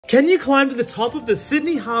Can you climb to the top of the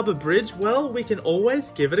Sydney Harbour Bridge? Well, we can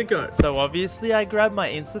always give it a go. So obviously I grabbed my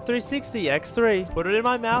Insta360 X3, put it in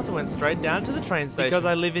my mouth and went straight down to the train station. Because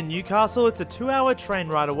I live in Newcastle, it's a 2-hour train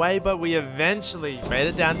ride away, but we eventually made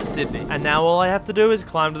it down to Sydney. And now all I have to do is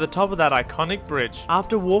climb to the top of that iconic bridge.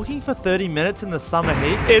 After walking for 30 minutes in the summer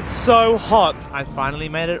heat, it's so hot. I finally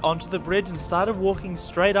made it onto the bridge and started walking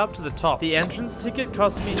straight up to the top. The entrance ticket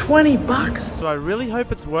cost me 20 bucks. So I really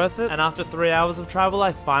hope it's worth it. And after 3 hours of travel,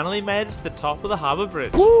 I finally made it to the top of the Harbour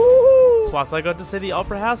Bridge. Woo! Plus I got to see the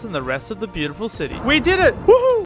Opera House and the rest of the beautiful city. We did it! Woohoo!